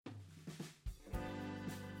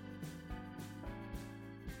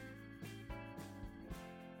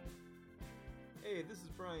Hey, this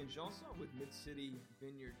is Brian Jansa with Mid-City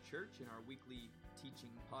Vineyard Church in our weekly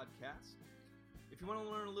teaching podcast. If you want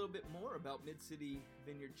to learn a little bit more about Mid-City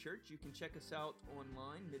Vineyard Church, you can check us out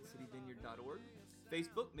online, midcityvineyard.org,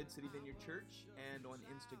 Facebook, Mid-City Vineyard Church, and on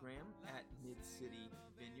Instagram at Mid-City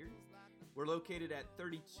Vineyard. We're located at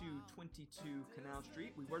 3222 Canal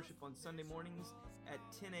Street. We worship on Sunday mornings at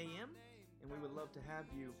 10 a.m., and we would love to have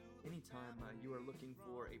you anytime you are looking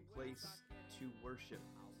for a place to worship.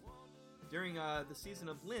 During the season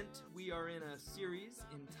of Lent, we are in a series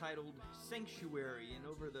entitled Sanctuary, and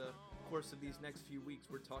over the course of these next few weeks,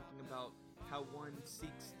 we're talking about how one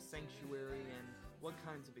seeks sanctuary and what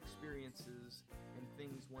kinds of experiences and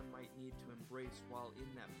things one might need to embrace while in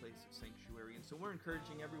that place of sanctuary. And so we're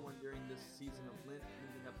encouraging everyone during this season of Lent,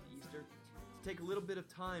 leading up to Easter, to take a little bit of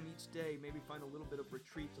time each day, maybe find a little bit of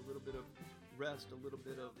retreat, a little bit of rest, a little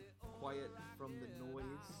bit of quiet from the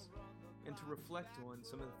noise, and to reflect on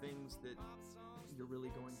some of the things that you're really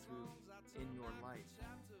going through in your life.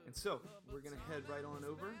 And so, we're going to head right on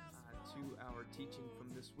over to our teaching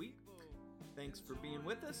from this week. Thanks for being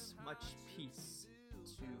with us. Much peace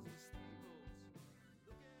to you.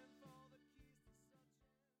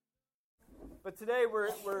 But today we're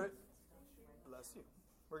bless you.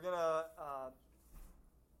 We're going to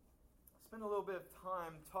spend a little bit of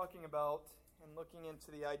time talking about and looking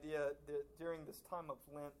into the idea that during this time of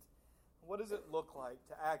Lent, what does it look like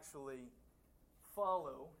to actually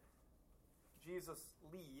follow Jesus'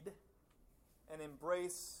 lead and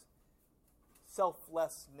embrace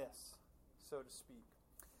selflessness, so to speak?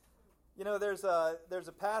 You know, there's a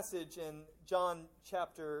passage in John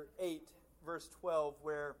chapter 8, verse 12,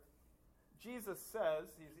 where Jesus says,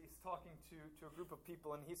 he's talking to a group of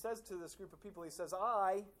people, and he says to this group of people, he says,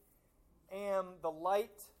 I am the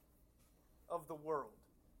light of the world.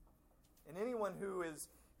 And anyone who is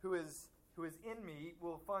in me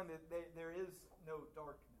will find that there is no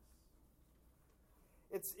darkness.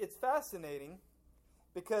 It's fascinating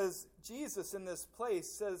because Jesus in this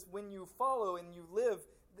place says, when you follow and you live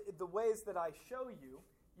the ways that I show you,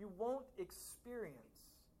 you won't experience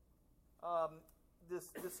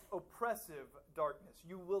this oppressive darkness.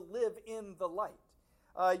 You will live in the light.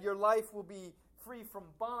 Your life will be free from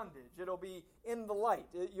bondage. It'll be in the light.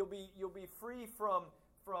 You'll be free from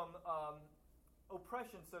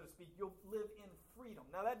oppression, so to speak. You'll live in freedom.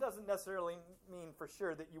 Now, that doesn't necessarily mean for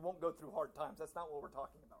sure that you won't go through hard times. That's not what we're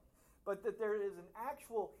talking about. But that there is an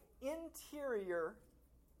actual interior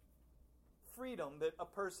freedom that a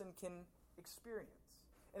person can experience.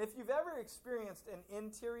 And if you've ever experienced an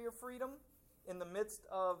interior freedom in the midst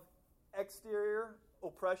of exterior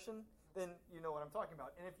oppression, then you know what I'm talking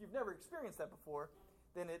about. And if you've never experienced that before,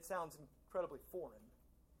 then it sounds incredibly foreign.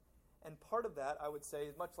 And part of that, I would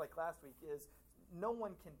say, much like last week, is no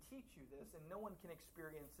one can teach you this, and no one can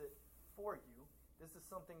experience it for you. This is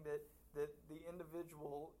something that the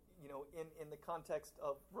individual, you know, in the context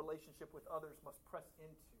of relationship with others, must press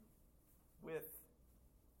into with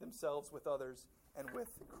themselves, with others, and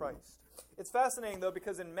with Christ. It's fascinating, though,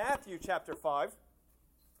 because in Matthew chapter 5,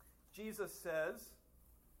 Jesus says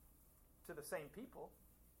to the same people,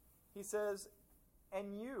 he says,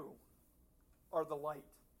 and you are the light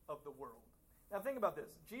of the world. Now think about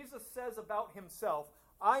this. Jesus says about himself,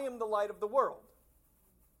 I am the light of the world.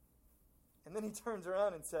 And then he turns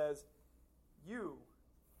around and says, you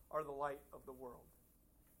are the light of the world.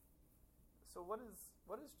 So what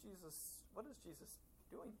is Jesus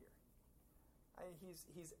doing here?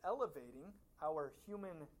 He's elevating our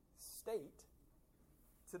human state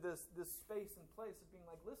to this space and place of being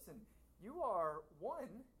like, listen, you are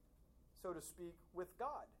one, so to speak, with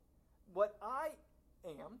God. What I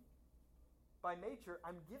am, by nature,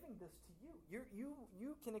 I'm giving this to you.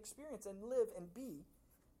 You can experience and live and be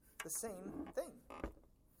the same thing.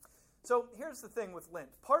 So here's the thing with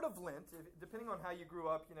Lent. Part of Lent, depending on how you grew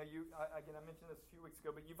up, you know, again, I mentioned this a few weeks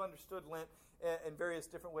ago, but you've understood Lent in various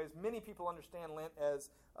different ways. Many people understand Lent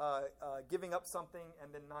as giving up something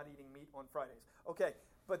and then not eating meat on Fridays. Okay,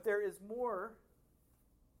 but there is more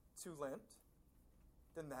to Lent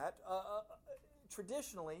than that.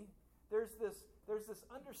 Traditionally, there's this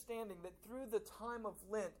understanding that through the time of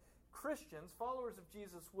Lent, Christians, followers of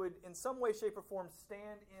Jesus, would in some way, shape, or form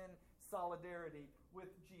stand in solidarity with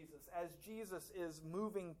Jesus as Jesus is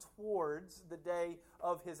moving towards the day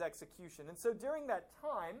of his execution. And so during that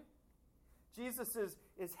time, Jesus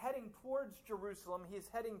is heading towards Jerusalem. He's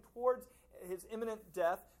heading towards his imminent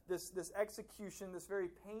death, this execution, this very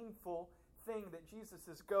painful thing that Jesus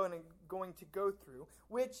is going to go through,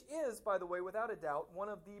 which is, by the way, without a doubt, one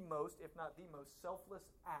of the most, if not the most, selfless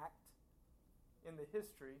act in the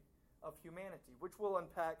history of humanity, which we'll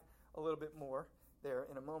unpack a little bit more there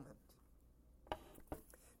in a moment.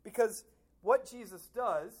 Because what Jesus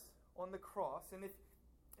does on the cross, and if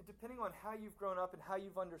depending on how you've grown up and how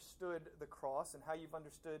you've understood the cross and how you've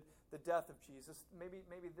understood the death of Jesus, maybe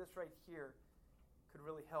this right here could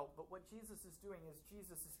really help. But what Jesus is doing is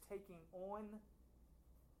Jesus is taking on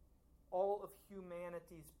all of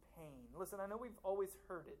humanity's pain. Listen, I know we've always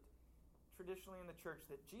heard it traditionally in the church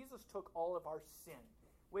that Jesus took all of our sin,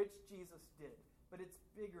 which Jesus did. But it's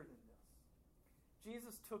bigger than this.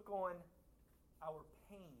 Jesus took on our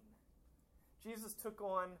pain. Jesus took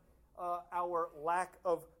on our lack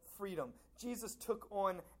of freedom. Jesus took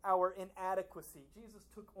on our inadequacy. Jesus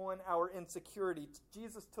took on our insecurity.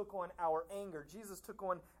 Jesus took on our anger. Jesus took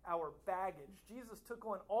on our baggage. Jesus took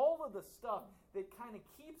on all of the stuff that kind of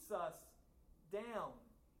keeps us down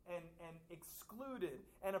and excluded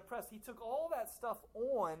and oppressed. He took all that stuff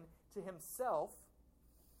on to himself,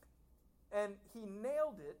 and he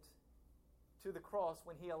nailed it to the cross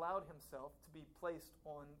when he allowed himself to be placed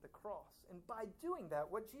on the cross. And by doing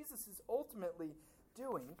that, what Jesus is ultimately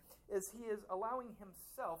doing is he is allowing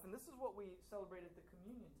himself, and this is what we celebrate at the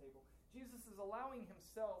communion table, Jesus is allowing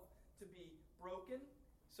himself to be broken.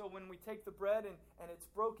 So when we take the bread and it's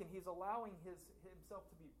broken, he's allowing himself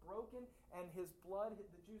to be broken and his blood,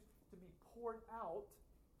 the juice, to be poured out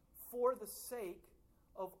for the sake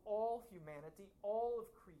of all humanity, all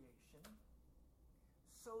of creation,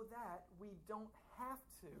 so that we don't have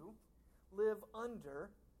to live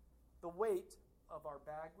under the weight of our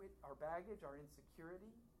baggage, our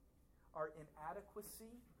insecurity, our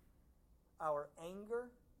inadequacy, our anger.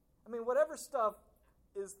 I mean, whatever stuff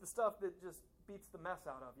is the stuff that just beats the mess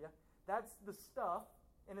out of you, that's the stuff,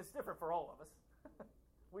 and it's different for all of us.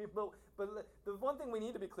 But the one thing we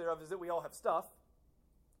need to be clear of is that we all have stuff,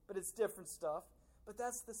 but it's different stuff. But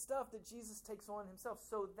that's the stuff that Jesus takes on himself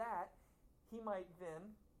so that he might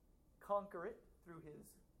then conquer it through his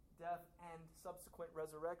death and subsequent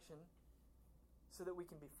resurrection so that we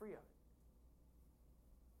can be free of it.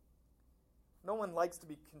 No one likes to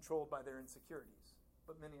be controlled by their insecurities,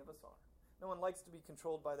 but many of us are. No one likes to be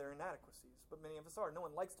controlled by their inadequacies, but many of us are. No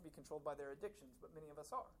one likes to be controlled by their addictions, but many of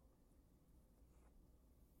us are.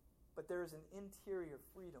 But there is an interior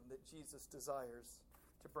freedom that Jesus desires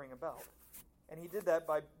to bring about. And he did that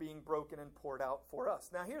by being broken and poured out for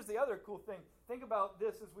us. Now, here's the other cool thing. Think about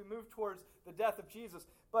this as we move towards the death of Jesus.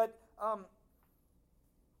 But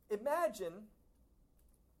imagine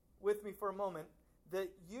with me for a moment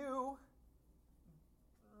that you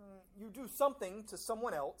do something to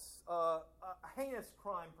someone else, a heinous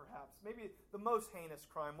crime perhaps, maybe the most heinous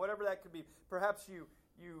crime, whatever that could be. Perhaps you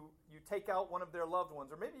take out one of their loved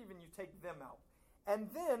ones, or maybe even you take them out. And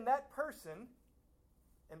then that person,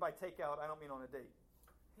 and by take out, I don't mean on a date.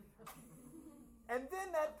 And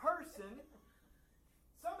then that person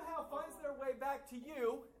somehow finds their way back to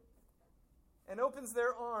you and opens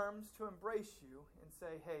their arms to embrace you and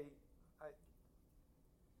say, hey, I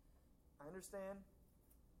understand.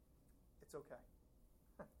 It's okay.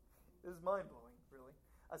 This is mind-blowing, really.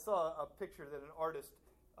 I saw a picture that an artist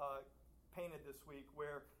painted this week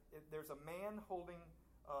where there's a man holding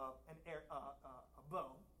a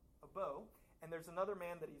bow, and there's another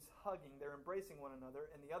man that he's hugging. They're embracing one another,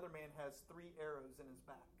 and the other man has 3 arrows in his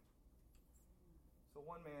back. So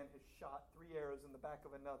one man has shot 3 arrows in the back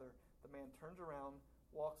of another. The man turns around,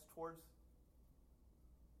 walks towards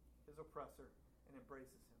his oppressor, and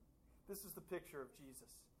embraces him. This is the picture of Jesus.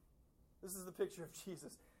 This is the picture of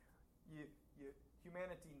Jesus.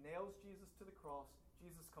 Humanity nails Jesus to the cross.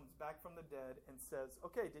 Jesus comes back from the dead and says,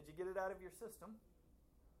 okay, did you get it out of your system?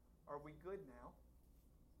 Are we good now?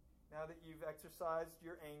 Now that you've exercised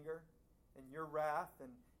your anger and your wrath,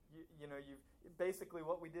 and you've basically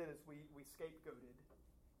what we did is we scapegoated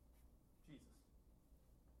Jesus.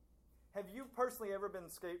 Have you personally ever been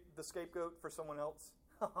the scapegoat for someone else?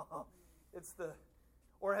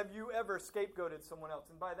 Or have you ever scapegoated someone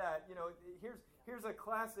else? And by that, here's a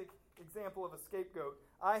classic example of a scapegoat.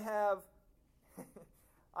 I have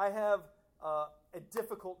a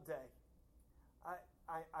difficult day.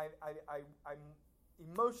 I'm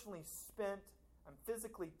emotionally spent. I'm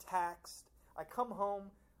physically taxed. I come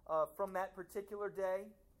home from that particular day.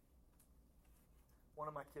 One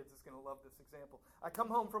of my kids is going to love this example. I come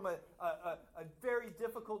home from a very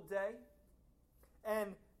difficult day,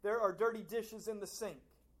 and there are dirty dishes in the sink.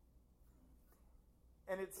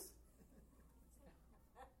 And it's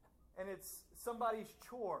somebody's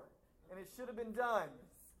chore, and it should have been done.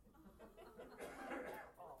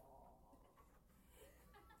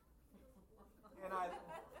 And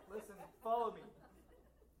listen, follow me.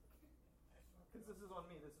 Because this is on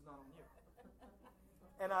me, this is not on you.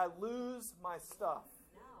 And I lose my stuff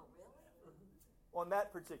on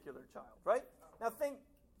that particular child, right? Now think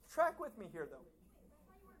Track with me here, though.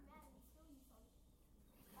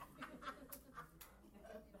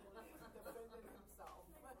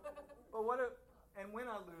 But when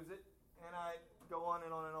I lose it, and I go on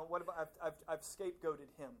and on and on, what about I've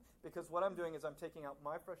scapegoated him? Because what I'm doing is I'm taking out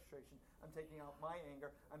my frustration, I'm taking out my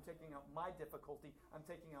anger, I'm taking out my difficulty, I'm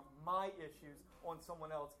taking out my issues on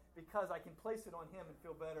someone else because I can place it on him and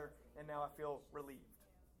feel better, and now I feel relieved.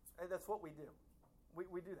 And that's what we do.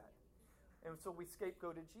 We do that. And so we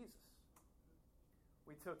scapegoated Jesus.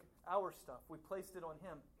 We took our stuff, we placed it on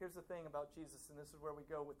him. Here's the thing about Jesus, and this is where we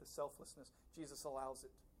go with the selflessness. Jesus allows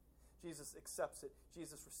it. Jesus accepts it.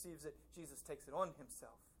 Jesus receives it. Jesus takes it on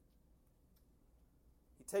himself.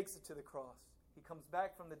 He takes it to the cross. He comes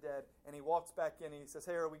back from the dead, and he walks back in, and he says,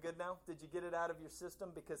 hey, are we good now? Did you get it out of your system?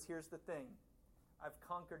 Because here's the thing. I've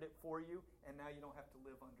conquered it for you, and now you don't have to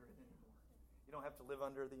live under it anymore. You don't have to live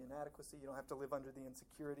under the inadequacy. You don't have to live under the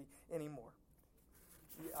insecurity anymore.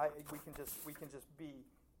 We can just be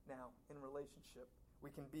now in relationship. We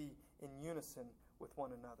can be in unison with one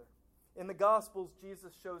another. In the Gospels,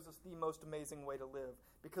 Jesus shows us the most amazing way to live.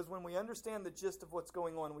 Because when we understand the gist of what's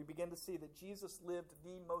going on, we begin to see that Jesus lived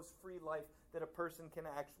the most free life that a person can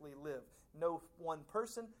actually live. No one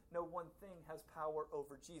person, no one thing has power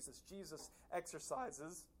over Jesus. Jesus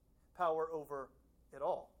exercises power over it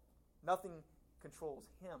all. Nothing controls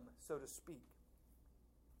him, so to speak.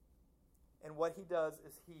 And what he does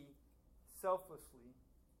is he selflessly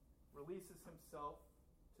releases himself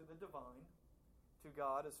to the divine, to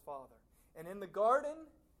God as Father. And in the garden,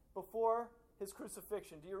 before his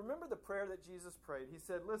crucifixion, do you remember the prayer that Jesus prayed? He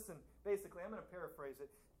said, listen, basically, I'm going to paraphrase it.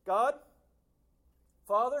 God,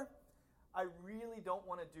 Father, I really don't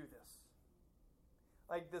want to do this.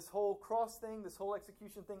 Like this whole cross thing, this whole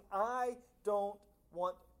execution thing, I don't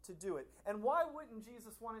want to do it. And why wouldn't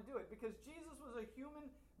Jesus want to do it? Because Jesus was a human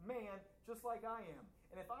man just like I am.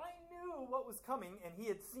 And if I knew what was coming, and he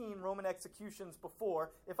had seen Roman executions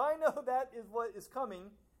before, if I know that is what is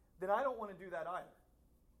coming, then I don't want to do that either.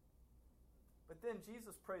 But then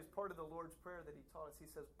Jesus prays part of the Lord's Prayer that he taught us. He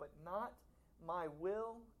says, but not my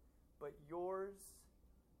will, but yours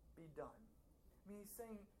be done. I mean, he's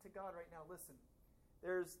saying to God right now, listen,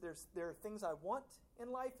 there are things I want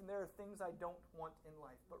in life, and there are things I don't want in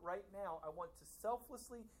life. But right now, I want to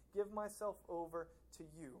selflessly give myself over to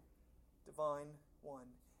you, Divine One.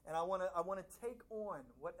 And I want to take on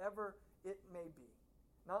whatever it may be.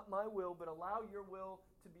 Not my will, but allow your will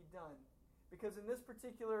to be done. Because in this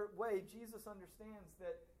particular way, Jesus understands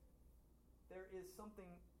that there is something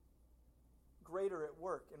greater at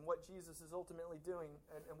work. And what Jesus is ultimately doing,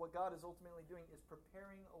 and what God is ultimately doing, is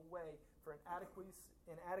preparing a way for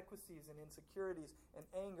inadequacies and insecurities and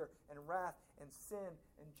anger and wrath and sin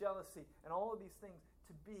and jealousy and all of these things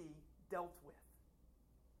to be dealt with.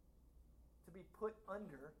 To be put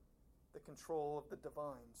under the control of the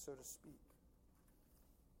divine, so to speak.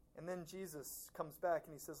 And then Jesus comes back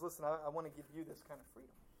and he says, listen, I want to give you this kind of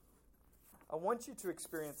freedom. I want you to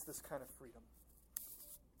experience this kind of freedom.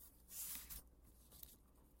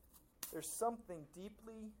 There's something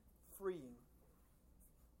deeply freeing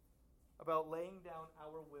about laying down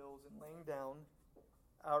our wills and laying down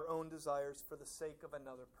our own desires for the sake of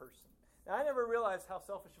another person. Now, I never realized how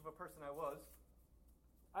selfish of a person I was.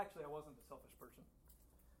 Actually, I wasn't a selfish person.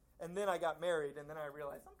 And then I got married, and then I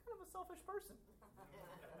realized I'm kind of a selfish person. She brings out the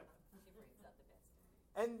best.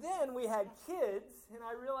 And then we had kids, and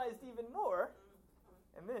I realized even more.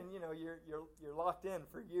 And then, you're locked in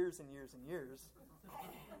for years and years and years.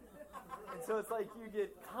 And so it's like you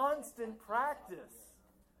get constant practice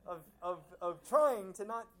of trying to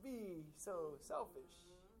not be so selfish.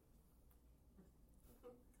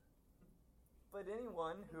 But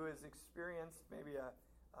anyone who has experienced maybe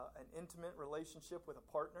an intimate relationship with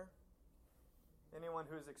a partner, anyone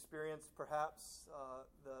who has experienced perhaps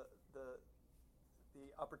the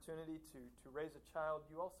opportunity to raise a child,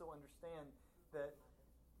 you also understand that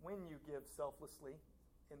when you give selflessly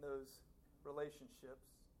in those relationships,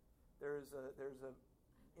 there's a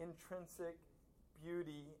intrinsic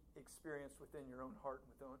beauty experienced within your own heart,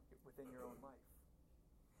 within your own life.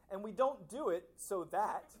 And we don't do it so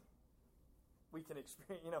that we can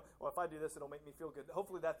experience, well, if I do this, it'll make me feel good.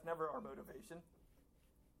 Hopefully that's never our motivation.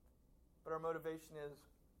 But our motivation is,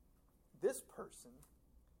 this person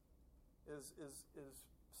is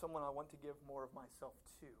someone I want to give more of myself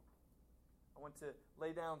to. I want to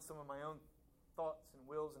lay down some of my own thoughts and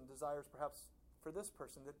wills and desires, perhaps for this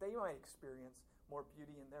person, that they might experience more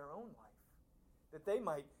beauty in their own life. That they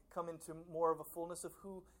might come into more of a fullness of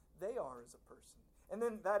who they are as a person. And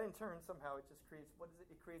then that in turn, somehow, it just creates,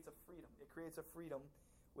 It creates a freedom. It creates a freedom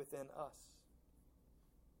within us.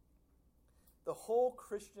 The whole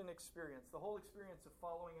Christian experience, the whole experience of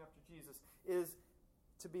following after Jesus is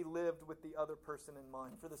to be lived with the other person in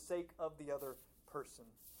mind, for the sake of the other person.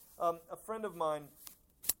 A friend of mine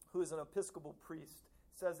who is an Episcopal priest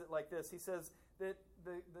says it like this. He says that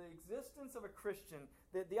the existence of a Christian,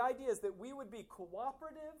 that the idea is that we would be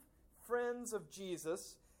cooperative friends of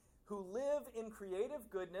Jesus who live in creative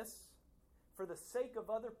goodness for the sake of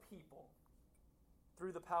other people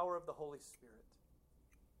through the power of the Holy Spirit.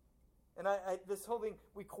 And this whole thing,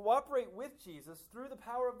 we cooperate with Jesus through the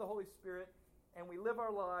power of the Holy Spirit, and we live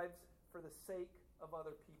our lives for the sake of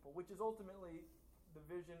other people, which is ultimately the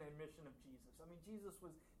vision and mission of Jesus. I mean, Jesus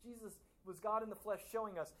was God in the flesh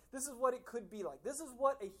showing us this is what it could be like. This is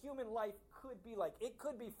what a human life could be like. It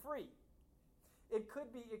could be free. It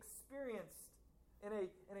could be experienced in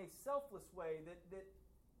a selfless way that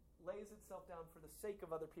lays itself down for the sake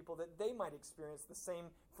of other people, that they might experience the same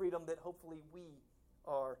freedom that hopefully we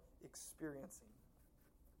are experiencing.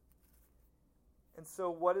 And so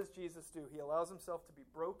what does Jesus do? He allows himself to be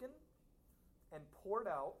broken and poured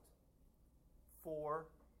out for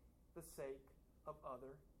the sake of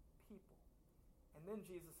other people. And then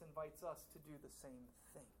Jesus invites us to do the same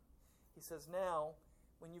thing. He says, now,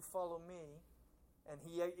 when you follow me, and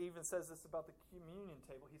he even says this about the communion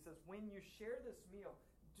table. He says, when you share this meal,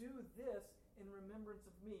 do this in remembrance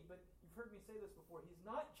of me. But you've heard me say this before. He's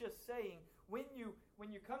not just saying, when you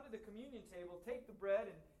come to the communion table, take the bread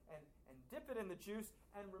and dip it in the juice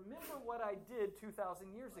and remember what I did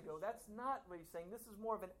 2,000 years ago. That's not what he's saying. This is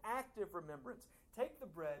more of an active remembrance. Take the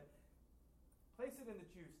bread, place it in the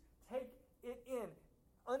juice, take it in.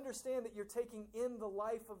 Understand that you're taking in the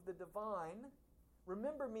life of the divine.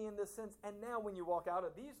 Remember me in this sense. And now when you walk out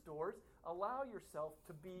of these doors, allow yourself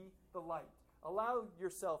to be the light. Allow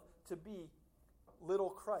yourself to be little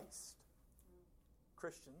Christ.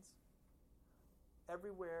 Christians,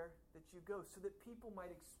 everywhere that you go, so that people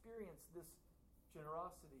might experience this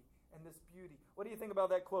generosity and this beauty. What do you think about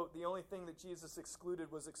that quote? The only thing that Jesus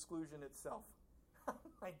excluded was exclusion itself.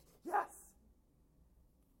 Like, yes!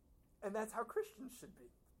 And that's how Christians should be.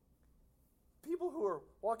 People who are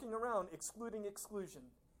walking around excluding exclusion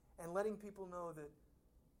and letting people know that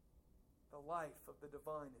the life of the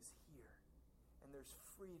divine is here. And there's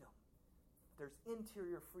freedom. There's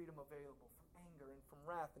interior freedom available from anger and from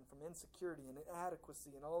wrath and from insecurity and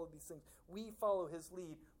inadequacy and all of these things. We follow his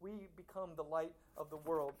lead. We become the light of the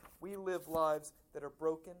world. We live lives that are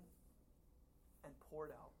broken and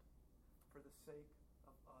poured out for the sake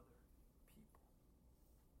of other people.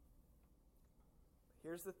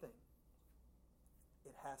 Here's the thing.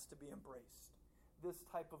 It has to be embraced. This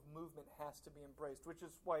type of movement has to be embraced, which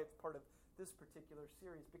is why it's part of this particular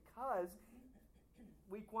series. Because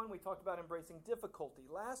week 1 we talked about embracing difficulty.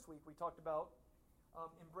 Last week we talked about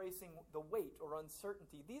embracing the weight or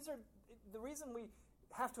uncertainty. These are the reason we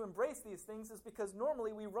have to embrace these things is because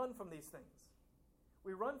normally we run from these things.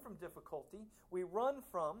 We run from difficulty. We run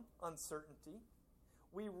from uncertainty.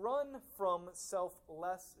 We run from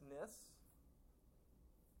selflessness.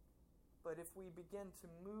 But if we begin to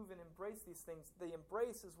move and embrace these things, the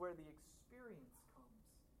embrace is where the experience comes.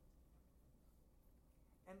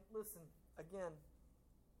 And listen, again,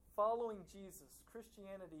 following Jesus,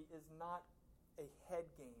 Christianity is not a head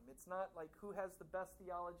game. It's not like who has the best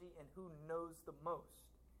theology and who knows the most.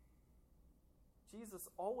 Jesus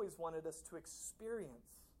always wanted us to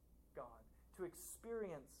experience God, to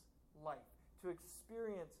experience life, to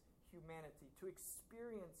experience humanity, to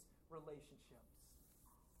experience relationships.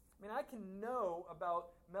 I mean, I can know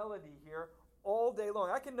about melody here all day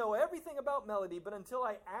long. I can know everything about melody, but until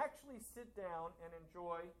I actually sit down and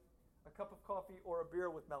enjoy a cup of coffee or a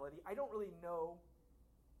beer with melody, I don't really know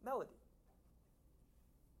melody.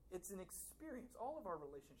 It's an experience. All of our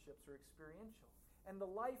relationships are experiential. And the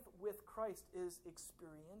life with Christ is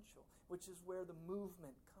experiential, which is where the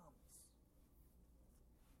movement comes.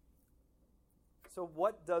 So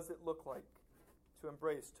what does it look like to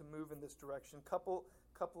embrace, to move in this direction?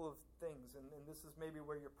 Couple of things, and this is maybe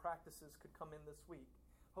where your practices could come in this week.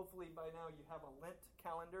 Hopefully by now you have a Lent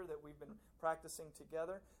calendar that we've been practicing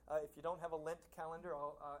together. If you don't have a Lent calendar,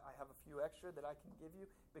 I have a few extra that I can give you,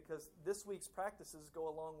 because this week's practices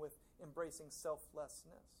go along with embracing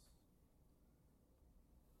selflessness.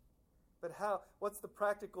 But what's the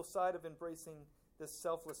practical side of embracing this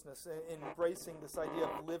selflessness, embracing this idea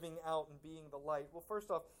of living out and being the light? Well,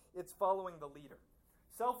 first off, it's following the leader.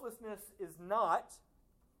 Selflessness is not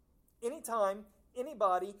anytime,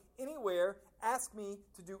 anybody, anywhere ask me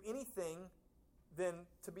to do anything, then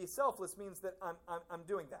to be selfless means that I'm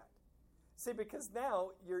doing that. See, because now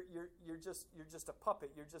you're just a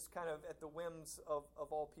puppet. You're just kind of at the whims of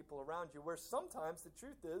all people around you. Where sometimes the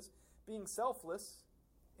truth is, Being selfless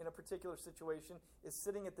in a particular situation is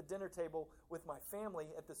sitting at the dinner table with my family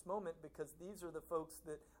at this moment because these are the folks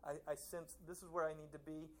that I sense this is where I need to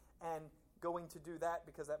be, and going to do that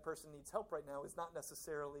because that person needs help right now is not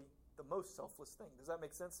necessarily the most selfless thing. Does that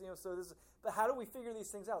make sense? But how do we figure these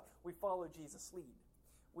things out? We follow Jesus' lead.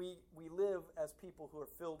 We live as people who are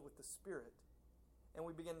filled with the Spirit, and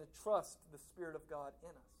we begin to trust the Spirit of God in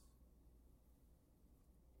us.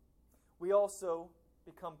 We also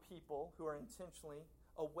become people who are intentionally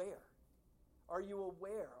aware. Are you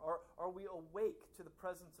aware? Are we awake to the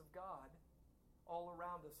presence of God all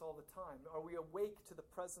around us all the time? Are we awake to the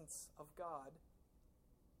presence of God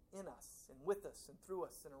in us and with us and through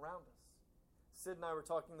us and around us? Sid and I were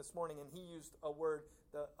talking this morning, and he used a word,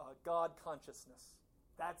 the God consciousness.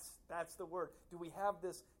 That's the word. Do we have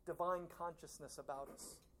this divine consciousness about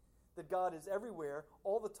us? That God is everywhere,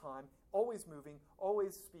 all the time, always moving,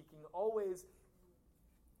 always speaking, always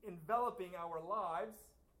enveloping our lives.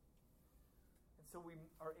 And so we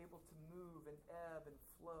are able to move and ebb and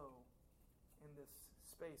flow in this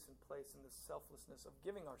space and place, in this selflessness of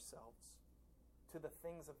giving ourselves to the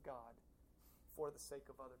things of God for the sake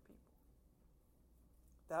of other people.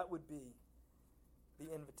 That would be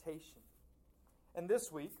the invitation. And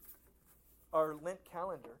this week, our Lent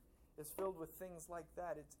calendar is filled with things like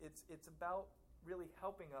that. It's about really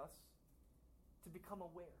helping us to become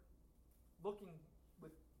aware, looking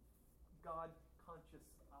with God-conscious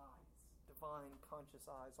eyes, divine conscious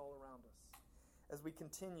eyes all around us, as we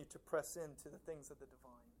continue to press into the things of the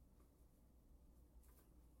divine.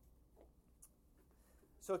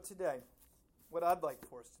 So today, what I'd like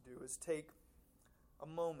for us to do is take a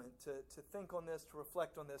moment to think on this, to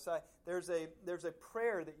reflect on this. There's a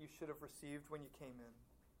prayer that you should have received when you came in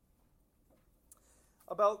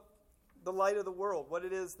about the light of the world, what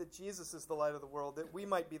it is that Jesus is the light of the world, that we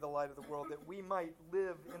might be the light of the world, that we might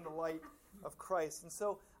live in the light of Christ. And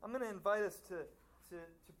so I'm going to invite us to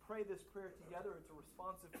pray this prayer together. It's a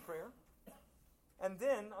responsive prayer. And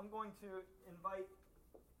then I'm going to invite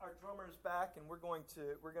our drummers back, and we're going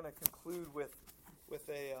to conclude with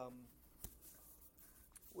a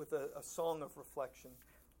song of reflection.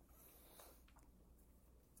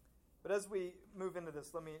 But as we move into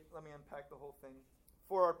this, let me unpack the whole thing.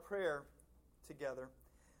 For our prayer together,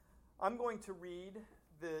 I'm going to read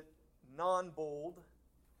the non-bold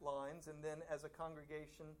lines, and then as a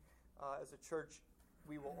congregation, as a church,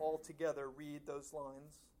 we will all together read those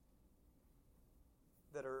lines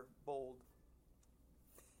that are bold.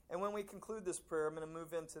 And when we conclude this prayer, I'm going to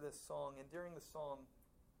move into this song, and during the song,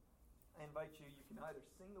 I invite you can either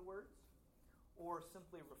sing the words or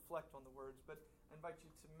simply reflect on the words, but I invite you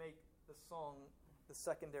to make the song the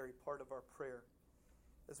secondary part of our prayer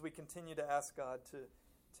as we continue to ask God to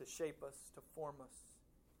shape us, to form us.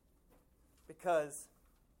 Because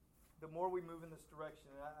the more we move in this direction,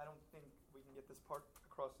 and I don't think we can get this part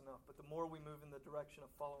across enough, but the more we move in the direction of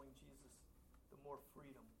following Jesus, the more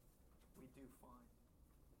freedom we do find.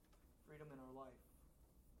 Freedom in our life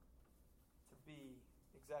to be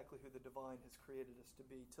exactly who the divine has created us to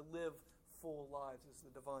be, to live full lives as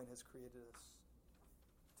the divine has created us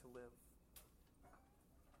to live.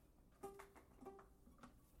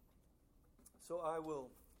 So I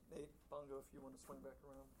will, Nate, Bongo, if you want to swing back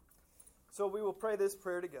around. So we will pray this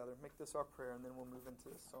prayer together, make this our prayer, and then we'll move into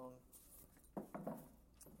this song. Thank you, Lord.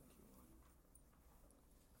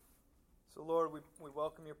 So Lord, we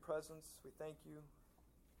welcome your presence. We thank you.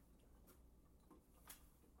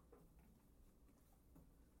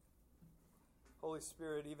 Holy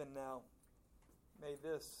Spirit, even now, may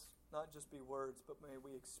this not just be words, but may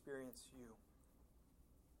we experience you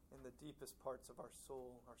in the deepest parts of our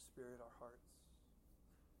soul, our spirit, our hearts.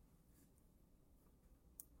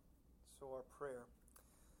 So our prayer.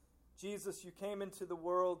 Jesus, you came into the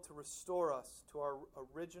world to restore us to our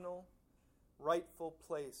original, rightful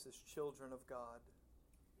place as children of God.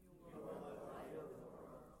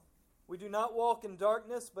 We do not walk in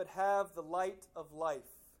darkness, but have the light of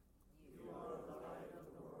life.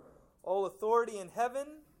 All authority in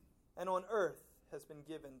heaven and on earth has been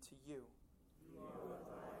given to you.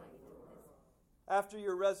 After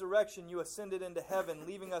your resurrection, you ascended into heaven,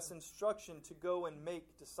 leaving us instruction to go and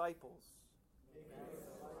make disciples,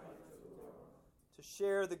 to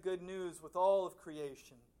share the good news with all of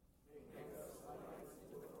creation,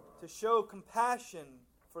 to show compassion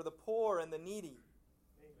for the poor and the needy,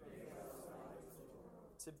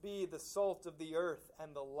 to be the salt of the earth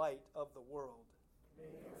and the light of the world.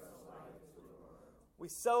 We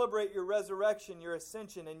celebrate your resurrection, your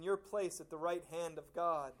ascension, and your place at the right hand of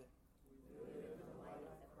God.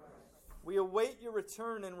 We await your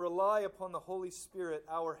return and rely upon the Holy Spirit,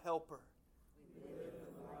 our helper.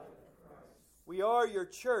 We are your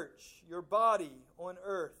church, your body on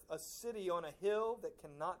earth, a city on a hill that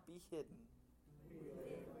cannot be hidden. We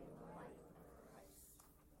live